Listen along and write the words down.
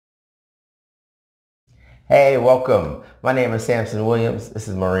Hey, welcome. My name is Samson Williams. This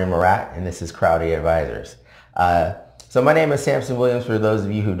is Maureen Murat, and this is Crowdie Advisors. So my name is Samson Williams. For those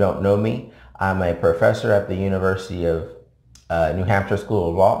of you who don't know me, I'm a professor at the University of New Hampshire School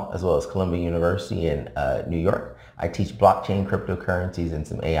of Law, as well as Columbia University in New York. I teach blockchain, cryptocurrencies, and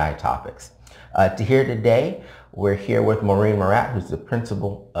some AI topics. Here today, we're here with Maureen Murat, who's the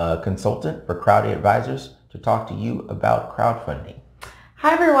principal consultant for Crowdie Advisors, to talk to you about crowdfunding.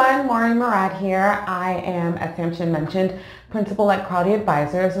 Hi everyone, Maureen Murat here. I am, as Samson mentioned, principal at Crowdie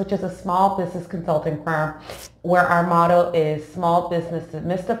Advisors, which is a small business consulting firm where our motto is small business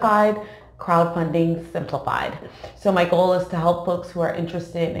demystified, crowdfunding simplified. So my goal is to help folks who are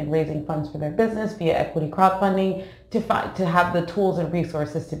interested in raising funds for their business via equity crowdfunding to have the tools and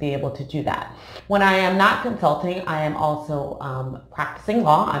resources to be able to do that. When I am not consulting, I am also practicing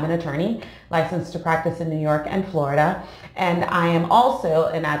law. I'm an attorney licensed to practice in New York and Florida, and I am also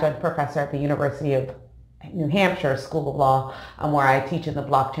an adjunct professor at the University of New Hampshire School of Law, where I teach in the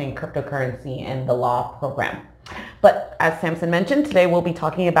blockchain, cryptocurrency, and the law program. But as Samson mentioned, today we'll be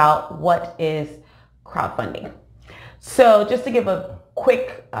talking about what is crowdfunding. So just to give a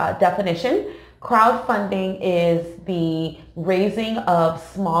quick definition, crowdfunding is the raising of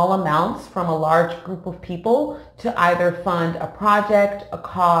small amounts from a large group of people to either fund a project, a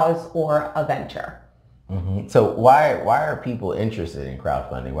cause, or a venture. Mm-hmm. So why are people interested in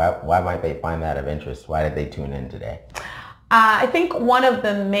crowdfunding? Why might they find that of interest? Why did they tune in today? I think one of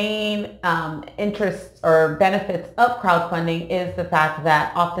the main interests or benefits of crowdfunding is the fact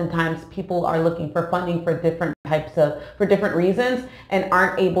that oftentimes people are looking for funding for different reasons and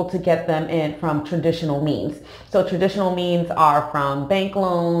aren't able to get them in from traditional means. So traditional means are from bank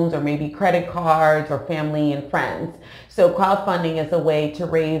loans or maybe credit cards or family and friends. So crowdfunding is a way to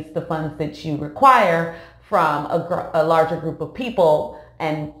raise the funds that you require from a larger group of people,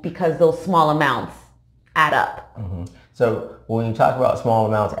 and because those small amounts add up. Mm-hmm. So when you talk about small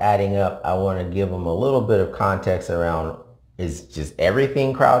amounts adding up, I want to give them a little bit of context around, is just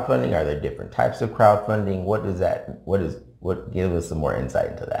everything crowdfunding? Are there different types of crowdfunding? Give us some more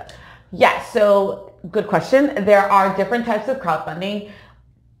insight into that. Yeah, so good question. There are different types of crowdfunding.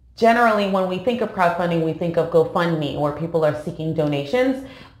 Generally, when we think of crowdfunding, we think of GoFundMe, where people are seeking donations,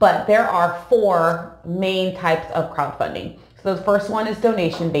 but there are four main types of crowdfunding. So the first one is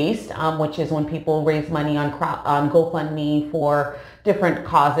donation-based, which is when people raise money on GoFundMe for different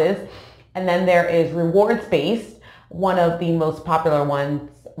causes. And then there is rewards-based. One of the most popular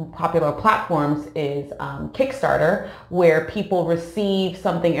platforms is Kickstarter, where people receive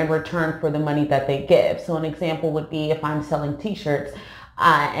something in return for the money that they give. So an example would be if I'm selling t-shirts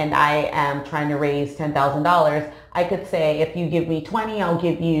and I am trying to raise $10,000, I could say, if you give me 20, I'll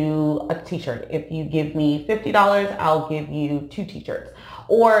give you a t-shirt. If you give me $50, I'll give you 2 t-shirts.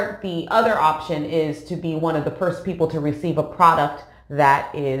 Or the other option is to be one of the first people to receive a product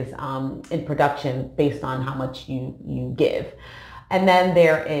that is in production based on how much you give. And then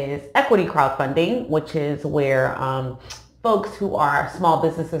there is equity crowdfunding, which is where folks who are small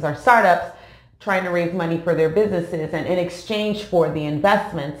businesses or startups trying to raise money for their businesses, and in exchange for the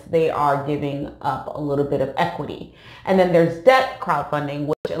investments, they are giving up a little bit of equity. And then there's debt crowdfunding,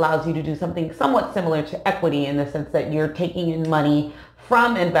 which allows you to do something somewhat similar to equity in the sense that you're taking in money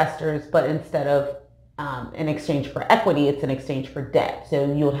from investors, but instead of in exchange for equity, it's in exchange for debt.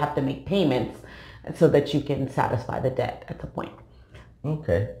 So you'll have to make payments so that you can satisfy the debt at the point.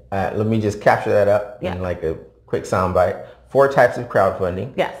 Okay, let me just capture that up in like a quick soundbite. 4 types of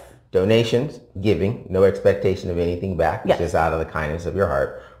crowdfunding. Yes. Donations, giving, no expectation of anything back, yes, just out of the kindness of your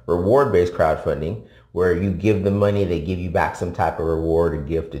heart. Reward-based crowdfunding, where you give the money, they give you back some type of reward, a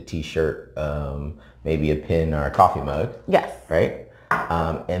gift, a t-shirt, maybe a pin or a coffee mug. Yes. Right?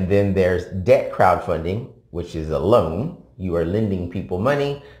 And then there's debt crowdfunding, which is a loan. You are lending people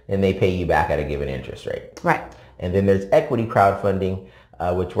money and they pay you back at a given interest rate. Right. And then there's equity crowdfunding,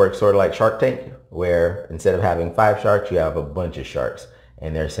 which works sort of like Shark Tank, where instead of having 5 sharks, you have a bunch of sharks.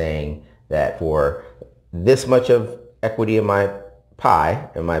 And they're saying that for this much of equity in my pie,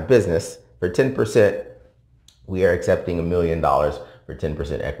 in my business, for 10%, we are accepting $1 million for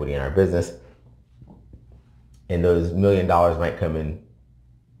 10% equity in our business. And those $1 million might come in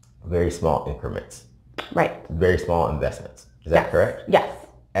very small increments. Right. Very small investments. Is that correct? Yes.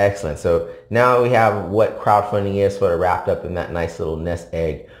 Excellent. So now we have what crowdfunding is sort of wrapped up in that nice little nest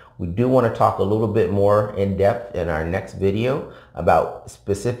egg. We do want to talk a little bit more in depth in our next video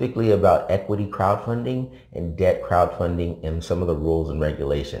specifically about equity crowdfunding and debt crowdfunding and some of the rules and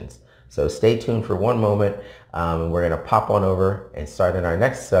regulations. So stay tuned for one moment. We're going to pop on over and start in our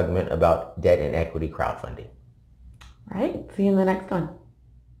next segment about debt and equity crowdfunding. All right. See you in the next one.